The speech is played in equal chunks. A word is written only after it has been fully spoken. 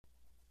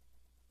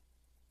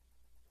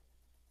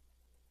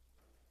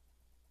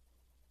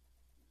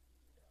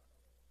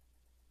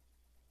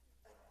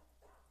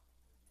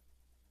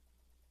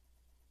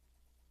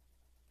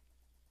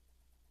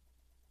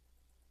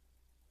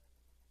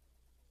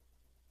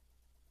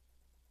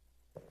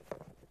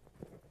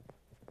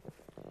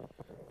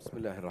بسم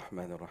الله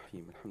الرحمن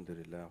الرحيم. الحمد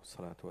لله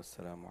والصلاة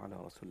والسلام على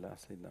رسول الله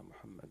سيدنا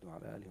محمد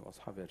وعلى آله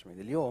وأصحابه أجمعين.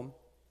 اليوم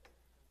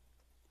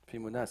في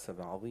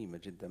مناسبة عظيمة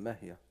جدا، ما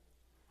هي؟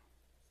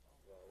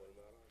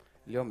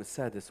 اليوم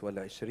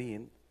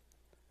 26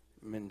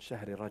 من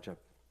شهر رجب،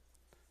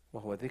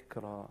 وهو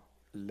ذكرى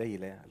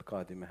الليلة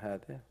القادمة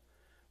هذه،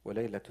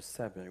 وليلة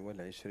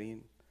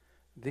 27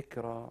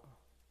 ذكرى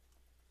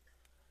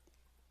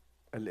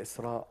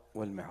الإسراء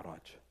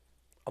والمعراج.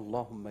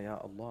 اللهم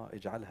يا الله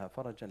اجعلها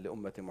فرجا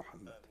لأمة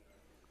محمد،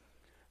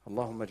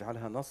 اللهم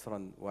اجعلها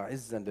نصرا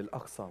وعزا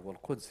للأقصى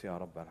والقدس يا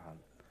رب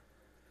العالمين.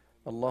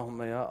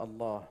 اللهم يا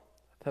الله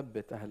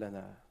ثبت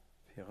أهلنا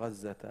في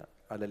غزة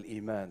على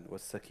الإيمان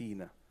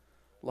والسكينة،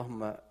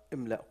 اللهم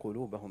املأ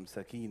قلوبهم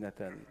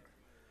سكينة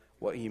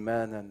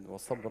وإيمانا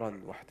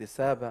وصبرا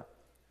واحتسابا،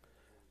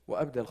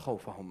 وأبدل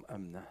خوفهم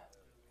أمنا،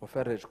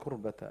 وفرج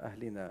كربة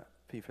أهلنا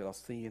في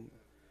فلسطين،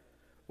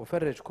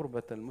 وفرج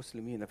كربة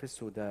المسلمين في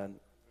السودان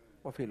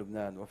وفي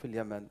لبنان وفي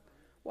اليمن،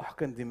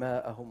 واحقن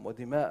دماءهم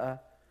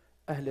ودماء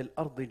أهل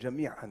الأرض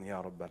جميعا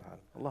يا رب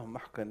العالمين. اللهم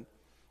احقن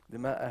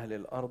دماء أهل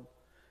الأرض.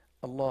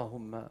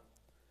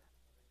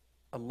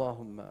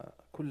 اللهم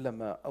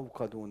كلما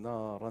أوقدوا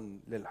نارا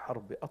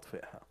للحرب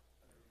أطفئها،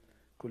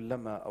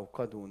 كلما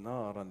أوقدوا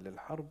نارا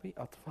للحرب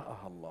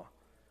أطفأها الله.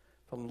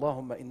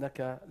 فاللهم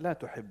إنك لا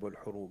تحب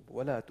الحروب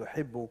ولا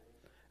تحب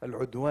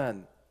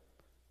العدوان،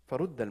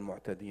 فرد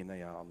المعتدين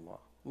يا الله.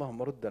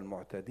 اللهم رد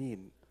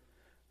المعتدين،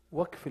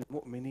 واكف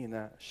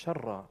المؤمنين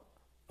شر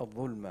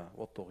الظلم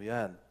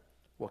والطغيان،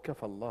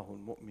 وكفى الله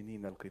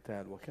المؤمنين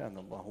القتال، وكان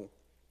الله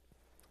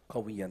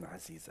قويا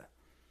عزيزا.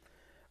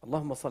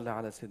 اللهم صل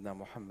على سيدنا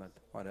محمد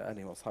وعلى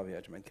آله وأصحابه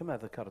أجمعين. كما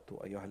ذكرت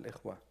أيها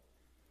الإخوة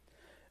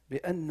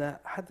بأن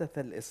حدث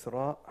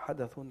الإسراء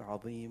حدث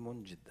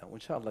عظيم جدا، وإن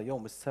شاء الله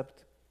يوم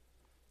السبت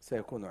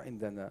سيكون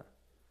عندنا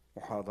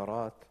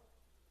محاضرات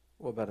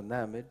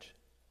وبرنامج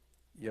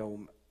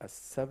يوم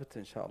السبت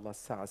إن شاء الله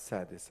الساعة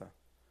 6،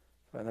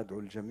 فندعو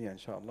الجميع إن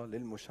شاء الله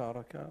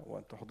للمشاركة،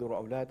 وأن تحضروا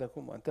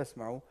أولادكم، وأن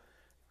تسمعوا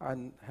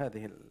عن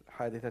هذه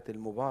الحادثة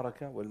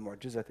المباركة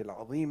والمعجزة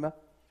العظيمة،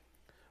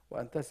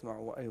 وأن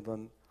تسمعوا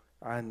أيضا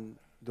عن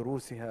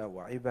دروسها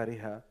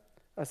وعبرها.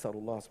 أسأل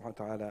الله سبحانه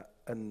وتعالى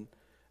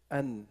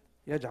أن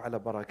يجعل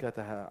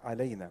بركاتها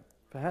علينا.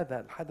 فهذا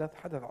الحدث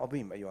حدث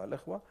عظيم أيها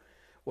الأخوة،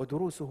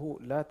 ودروسه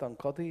لا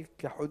تنقضي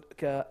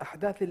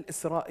كأحداث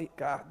الإسراء،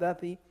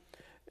 كأحداث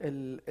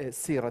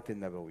السيرة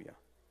النبوية.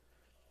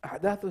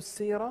 أحداث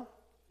السيرة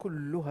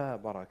كلها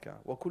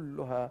بركة،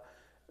 وكلها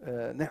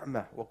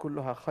نعمة،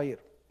 وكلها خير،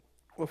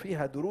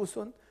 وفيها دروس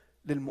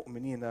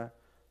للمؤمنين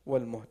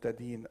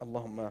والمهتدين.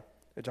 اللهم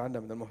اجعلنا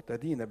من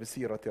المهتدين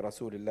بسيرة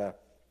رسول الله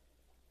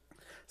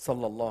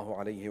صلى الله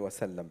عليه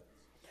وسلم.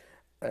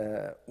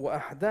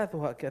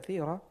 وأحداثها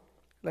كثيرة،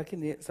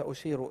 لكني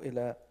سأشير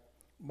إلى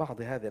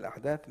بعض هذه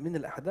الأحداث. من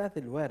الأحداث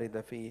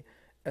الواردة في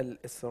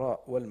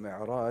الإسراء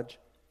والمعراج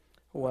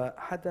هو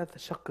حدث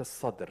شق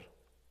الصدر.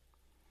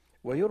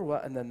 ويروى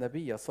أن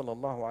النبي صلى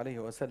الله عليه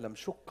وسلم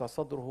شق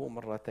صدره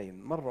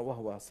مرتين، مرة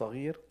وهو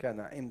صغير كان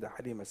عند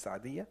حليمة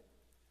السعدية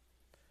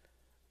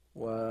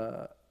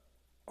وعمره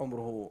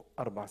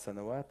 4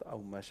 سنوات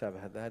أو ما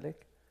شابه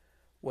ذلك،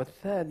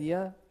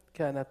 والثانية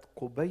كانت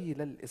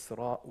قبيل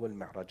الإسراء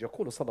والمعراج.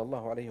 يقول صلى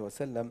الله عليه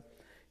وسلم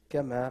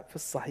كما في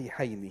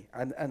الصحيحين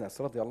عن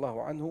أنس رضي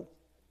الله عنه،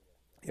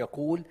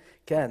 يقول: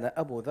 كان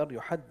أبو ذر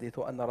يحدث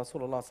أن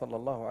رسول الله صلى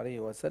الله عليه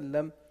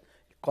وسلم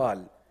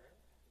قال: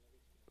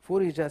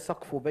 فرج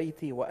سقف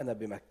بيتي وأنا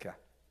بمكة،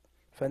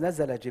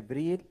 فنزل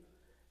جبريل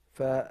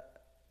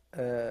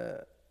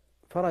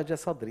ففرج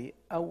صدري،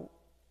 أو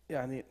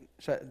يعني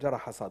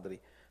جرح صدري،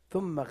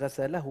 ثم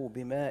غسله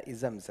بماء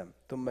زمزم،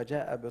 ثم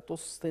جاء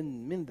بطست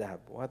من ذهب،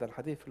 وهذا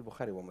الحديث في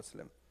البخاري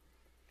ومسلم،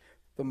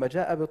 ثم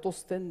جاء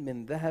بطست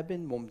من ذهب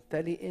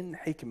ممتلئ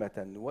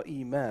حكمة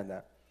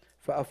وإيمانا،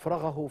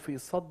 فأفرغه في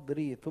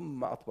صدري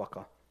ثم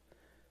أطبقه،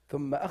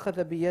 ثم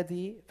أخذ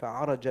بيدي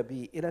فعرج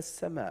بي إلى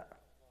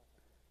السماء،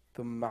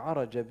 ثم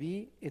عرج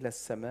بي إلى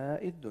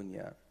السماء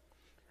الدنيا،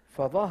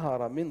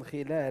 فظهر من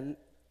خلال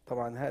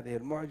طبعا هذه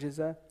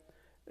المعجزة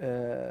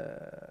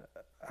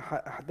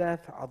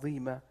أحداث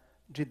عظيمة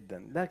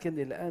جدا. لكن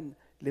الآن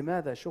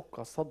لماذا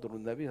شق صدر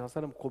النبي صلى الله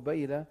عليه وسلم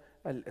قبيل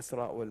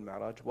الإسراء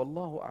والمعراج؟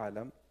 والله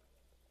أعلم،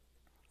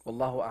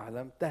 والله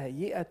أعلم.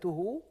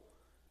 تهيئته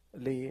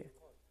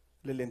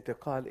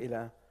للانتقال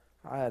إلى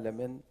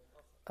عالم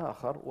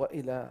آخر،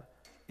 وإلى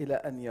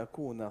أن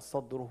يكون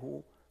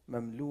صدره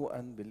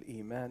مملوءا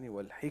بالإيمان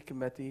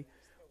والحكمة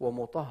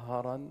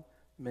ومطهرا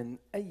من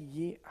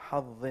أي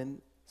حظ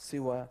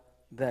سوى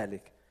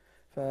ذلك.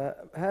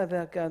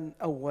 فهذا كان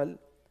أول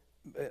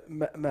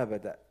ما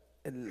بدأ.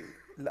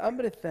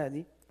 الأمر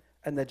الثاني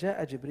أن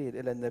جاء جبريل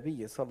إلى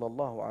النبي صلى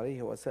الله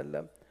عليه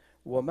وسلم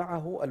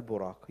ومعه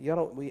البراق.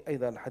 يروي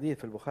أيضا الحديث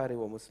في البخاري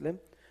ومسلم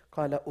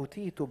قال: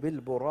 أتيت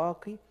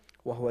بالبراق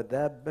وهو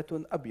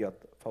دابة أبيض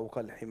فوق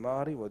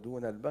الحمار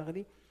ودون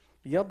البغل،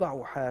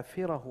 يضع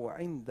حافره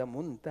عند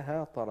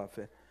منتهى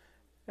طرفه.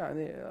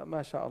 يعني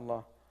ما شاء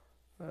الله،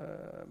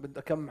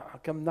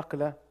 كم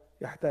نقلة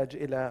يحتاج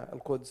إلى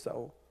القدس،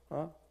 أو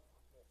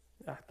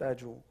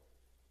يحتاج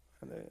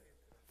يعني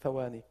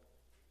ثواني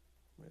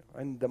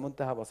عند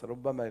منتهى بصر،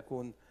 ربما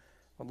يكون،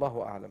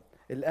 الله أعلم.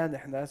 الآن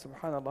إحنا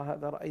سبحان الله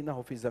هذا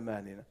رأيناه في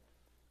زماننا،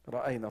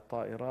 رأينا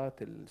الطائرات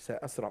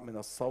أسرع من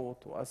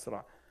الصوت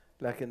وأسرع،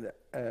 لكن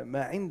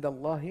ما عند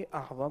الله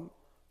أعظم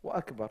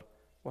وأكبر،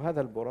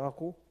 وهذا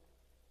البراق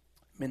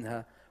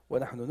منها،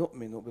 ونحن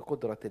نؤمن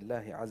بقدرة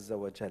الله عز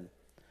وجل.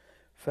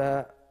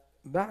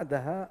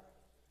 فبعدها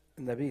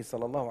النبي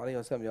صلى الله عليه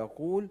وسلم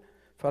يقول: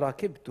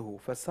 فركبته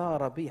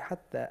فسار بي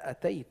حتى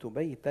أتيت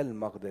بيت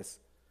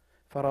المقدس،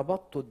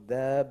 فربطت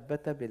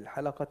الدابة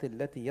بالحلقة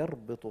التي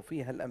يربط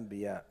فيها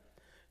الأنبياء،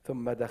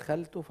 ثم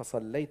دخلت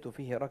فصليت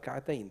فيه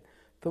ركعتين،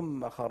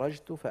 ثم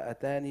خرجت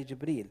فأتاني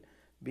جبريل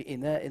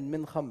بإناء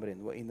من خمر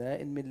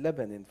وإناء من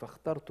لبن،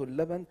 فاخترت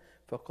اللبن،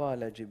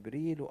 فقال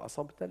جبريل: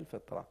 أصبت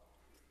الفطرة.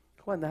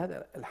 وأن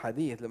هذا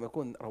الحديث لما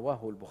يكون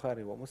رواه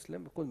البخاري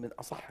ومسلم يكون من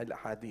أصح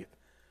الأحاديث،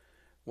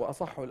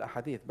 وأصح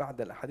الأحاديث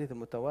بعد الأحاديث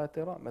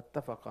المتواترة ما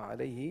اتفق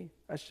عليه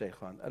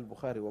الشيخان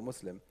البخاري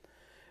ومسلم.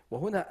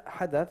 وهنا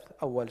حدث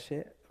أول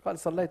شيء قال: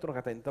 صليت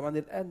ركعتين. طبعا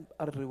الآن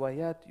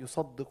الروايات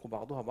يصدق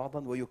بعضها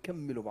بعضا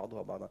ويكمل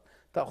بعضها بعضا،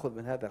 تأخذ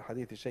من هذا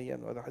الحديث شيئا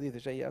وهذا الحديث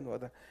شيئا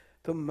وهذا،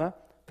 ثم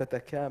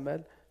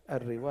تتكامل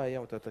الرواية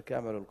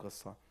وتتكامل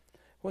القصة.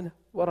 هنا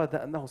ورد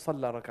أنه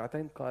صلى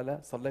ركعتين، قال: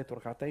 صليت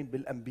ركعتين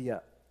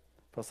بالأنبياء،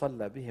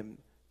 فصلى بهم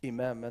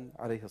إماما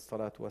عليه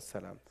الصلاة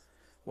والسلام.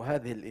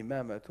 وهذه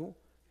الإمامة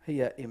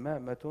هي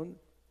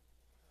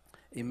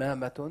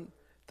إمامة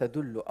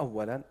تدل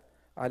أولا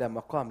على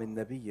مقام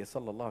النبي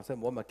صلى الله عليه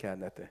وسلم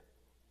ومكانته،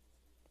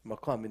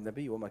 مقام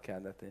النبي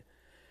ومكانته.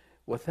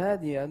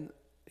 وثانيا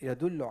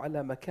يدل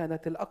على مكانة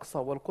الأقصى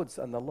والقدس،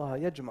 أن الله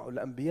يجمع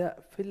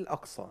الأنبياء في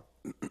الأقصى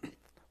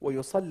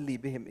ويصلي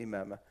بهم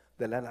إمامة،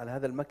 دلالة على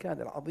هذا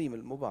المكان العظيم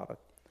المبارك.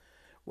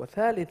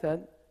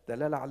 وثالثا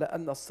دلالة على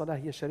أن الصلاة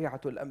هي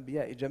شريعة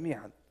الأنبياء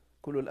جميعا،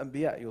 كل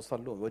الأنبياء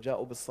يصلون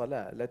وجاءوا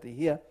بالصلاة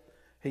التي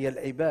هي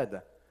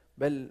العبادة،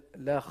 بل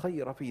لا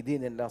خير في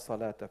دين لا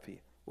صلاة فيه.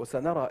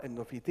 وسنرى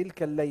أنه في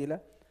تلك الليلة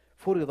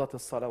فرضت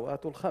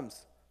الصلوات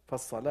الخمس،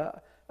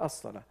 فالصلاة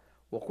الصلاة.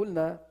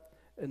 وقلنا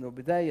أنه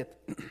بداية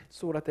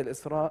سورة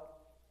الإسراء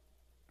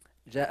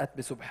جاءت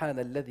بسبحان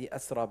الذي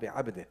أسرى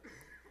بعبده،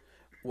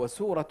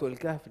 وسورة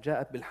الكهف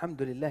جاءت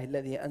بالحمد لله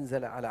الذي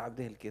أنزل على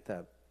عبده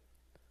الكتاب.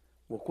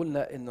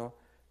 وقلنا أنه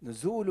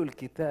نزول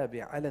الكتاب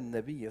على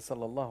النبي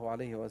صلى الله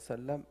عليه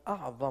وسلم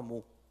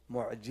أعظم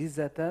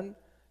معجزة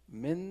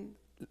من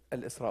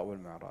الإسراء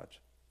والمعراج.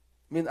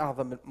 من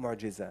أعظم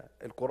معجزة،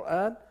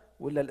 القرآن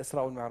ولا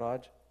الإسراء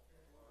والمعراج؟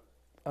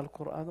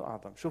 القرآن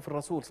أعظم. شوف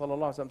الرسول صلى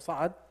الله عليه وسلم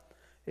صعد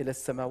إلى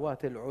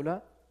السماوات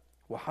العلى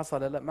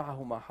وحصل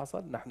معه ما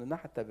حصل. نحن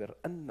نعتبر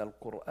أن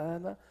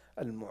القرآن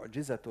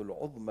المعجزة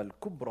العظمى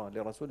الكبرى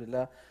لرسول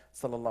الله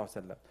صلى الله عليه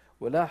وسلم.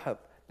 ولاحظ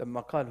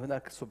لما قال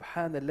هناك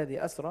سبحان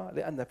الذي أسرى،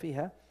 لأن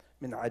فيها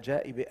من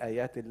عجائب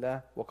آيات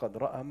الله وقد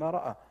رأى ما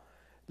رأى.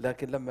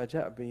 لكن لما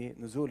جاء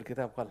بنزول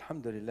الكتاب قال: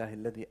 الحمد لله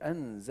الذي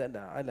أنزل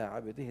على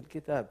عبده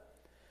الكتاب.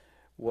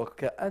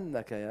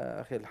 وكأنك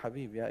يا أخي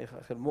الحبيب، يا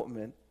أخي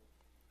المؤمن،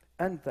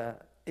 أنت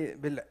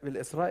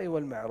بالإسراء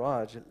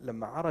والمعراج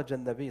لما عرج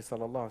النبي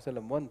صلى الله عليه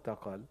وسلم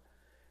وانتقل،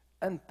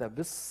 أنت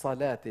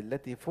بالصلاة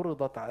التي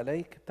فرضت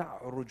عليك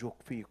تعرج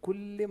في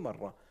كل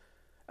مرة.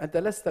 أنت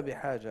لست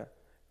بحاجة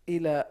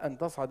إلى أن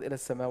تصعد إلى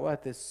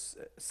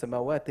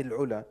السماوات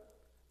العلى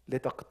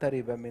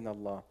لتقترب من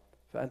الله،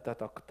 فأنت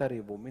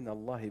تقترب من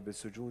الله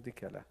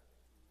بسجودك له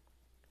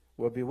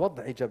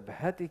وبوضع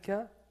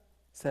جبهتك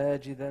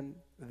ساجدا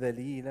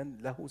ذليلا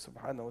له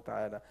سبحانه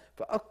وتعالى،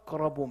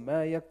 فأقرب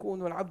ما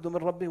يكون العبد من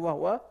ربه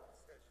وهو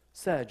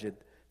ساجد.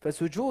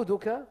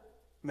 فسجودك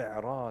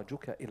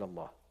معراجك إلى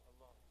الله،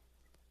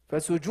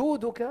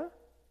 فسجودك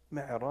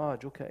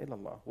معراجك إلى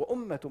الله.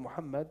 وأمة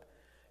محمد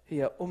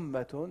هي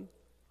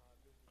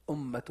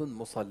أمة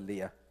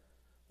مصلية،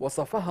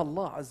 وصفها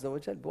الله عز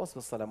وجل بوصف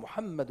الصلاة: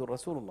 محمد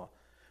رسول الله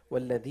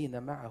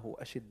والذين معه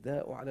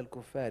أشداء على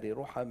الكفار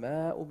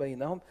رحماء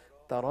بينهم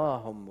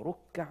تراهم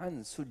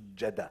ركعا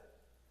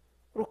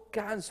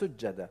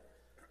سجدا،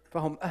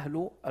 فهم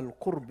أهل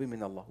القرب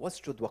من الله.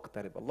 واسجد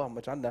واقترب، اللهم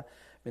اجعلنا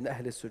من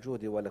أهل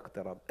السجود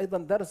والاقتراب. أيضا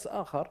درس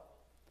آخر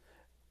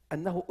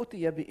أنه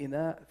أتي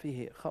بإناء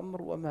فيه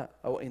خمر وماء،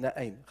 أو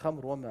إناءين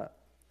خمر وماء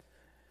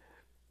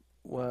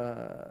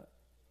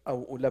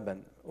أو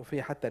لبن،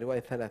 وفي حتى رواية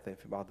ثلاثة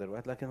في بعض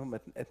الروايات، لكن هم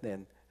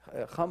اثنين: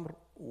 خمر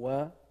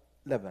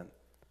ولبن.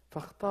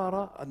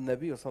 فاختار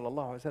النبي صلى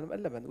الله عليه وسلم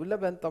اللبن،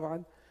 واللبن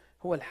طبعا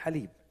هو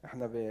الحليب.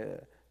 احنا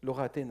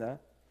بلغتنا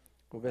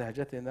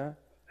وبلهجتنا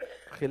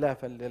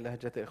خلافا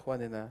للهجة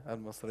إخواننا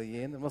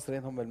المصريين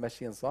هم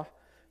الماشيين صح،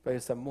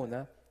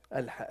 فيسمون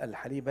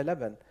الحليب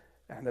لبن،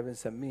 احنا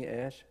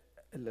بنسميه ايش؟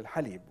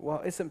 الحليب،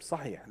 واسم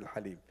صحيح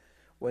للحليب.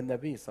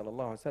 والنبي صلى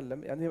الله عليه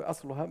وسلم يعني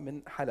أصلها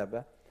من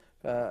حلبة،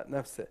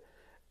 فنفس،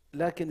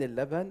 لكن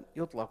اللبن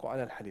يطلق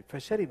على الحليب.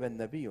 فشرب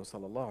النبي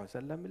صلى الله عليه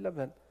وسلم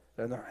اللبن،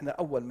 لأنه احنا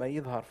أول ما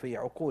يظهر في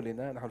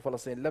عقولنا نحن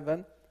الفلسطينيين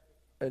اللبن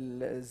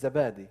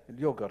الزبادي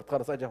اليوغرت،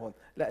 خلاص أجا هون،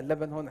 لا،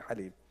 اللبن هون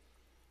حليب.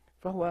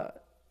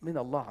 فهو من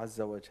الله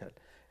عز وجل.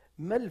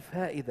 ما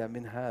الفائدة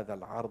من هذا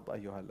العرض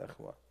أيها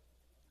الأخوة؟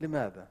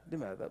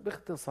 لماذا؟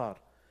 باختصار،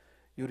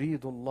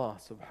 يريد الله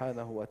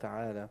سبحانه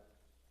وتعالى،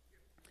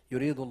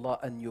 يريد الله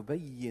أن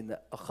يبين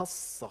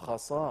أخص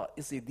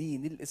خصائص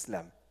دين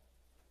الإسلام.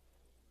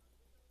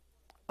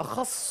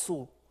 أخص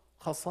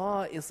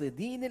خصائص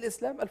دين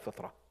الإسلام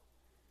الفطرة،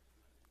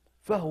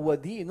 فهو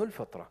دين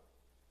الفطرة.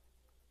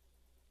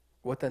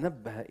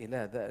 وتنبه إلى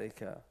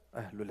ذلك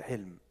أهل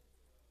العلم،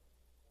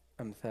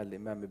 أمثال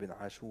الإمام ابن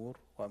عاشور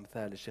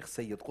وأمثال الشيخ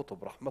سيد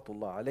قطب رحمة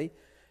الله عليه،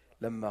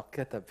 لما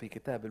كتب في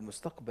كتاب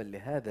المستقبل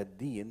لهذا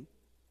الدين.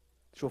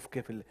 شوف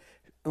كيف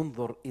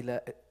انظر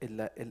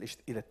إلى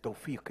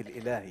التوفيق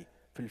الإلهي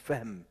في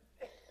الفهم.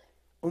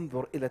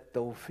 انظر إلى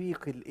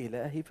التوفيق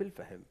الإلهي في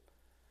الفهم.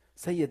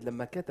 سيد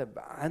لما كتب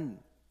عن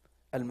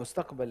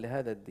المستقبل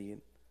لهذا الدين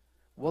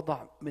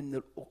وضع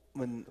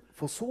من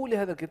فصول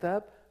هذا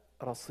الكتاب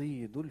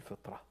رصيد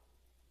الفطرة.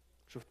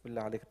 شفت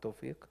بالله عليك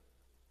التوفيق؟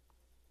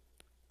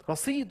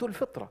 رصيد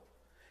الفطرة.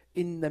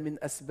 إن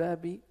من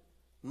أسباب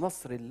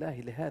نصر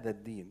الله لهذا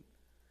الدين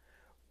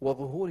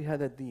وظهور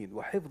هذا الدين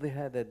وحفظ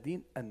هذا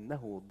الدين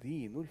أنه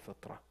دين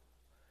الفطرة،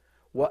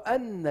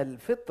 وأن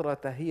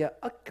الفطرة هي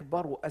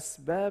أكبر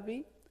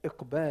أسباب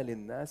إقبال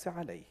الناس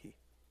عليه.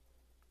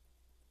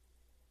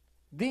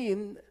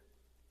 دين،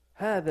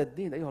 هذا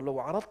الدين أيها، لو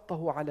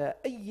عرضته على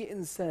أي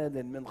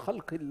إنسان من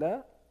خلق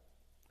الله،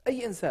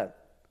 أي إنسان،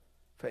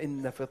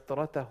 فإن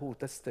فطرته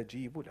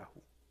تستجيب له،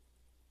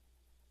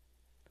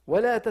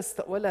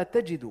 ولا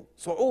تجد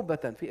صعوبة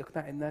في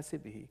إقناع الناس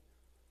به.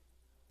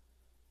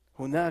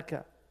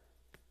 هناك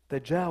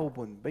تجاوب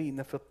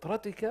بين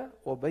فطرتك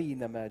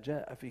وبين ما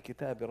جاء في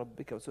كتاب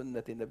ربك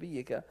وسنة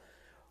نبيك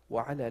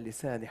وعلى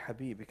لسان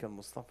حبيبك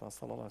المصطفى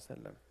صلى الله عليه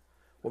وسلم.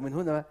 ومن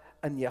هنا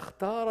أن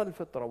يختار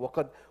الفطرة،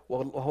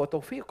 وهو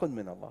توفيق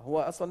من الله. هو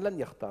أصلا لن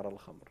يختار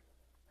الخمر،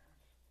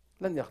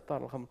 لن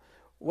يختار الخمر.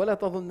 ولا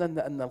تظنن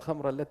أن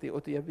الخمر التي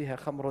أتي بها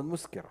خمر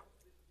مسكرة،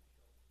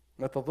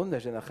 لا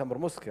تظنش أنها خمر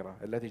مسكرة.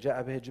 التي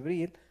جاء به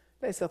جبريل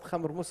ليست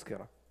خمر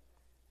مسكرة،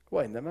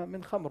 وإنما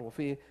من خمر.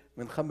 وفي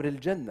من خمر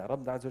الجنة،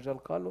 ربنا عز وجل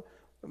قال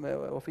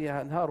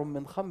وفيها أنهار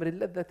من خمر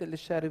لذة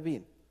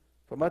للشاربين.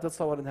 فما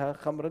تتصور أنها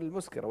خمر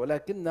المسكرة،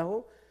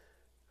 ولكنه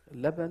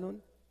لبن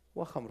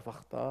وخمر،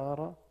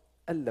 فاختار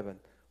اللبن.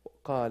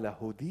 قال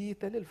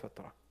هديت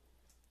للفطرة.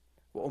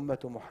 وأمة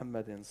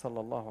محمد صلى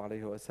الله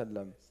عليه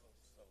وسلم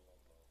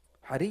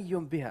حري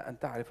بها أن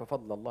تعرف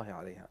فضل الله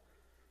عليها.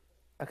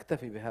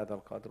 أكتفي بهذا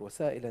القدر،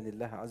 وسائلا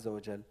الله عز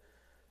وجل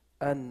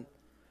أن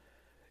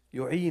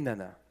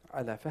يعيننا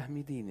على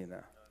فهم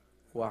ديننا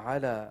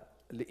وعلى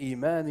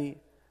الإيمان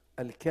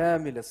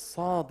الكامل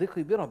الصادق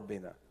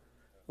بربنا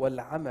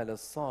والعمل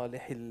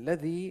الصالح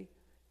الذي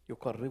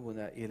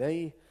يقربنا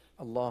إليه.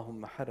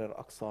 اللهم حرر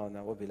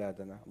أقصانا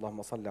وبلادنا.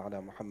 اللهم صل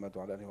على محمد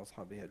وعلى آله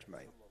وأصحابه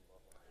أجمعين.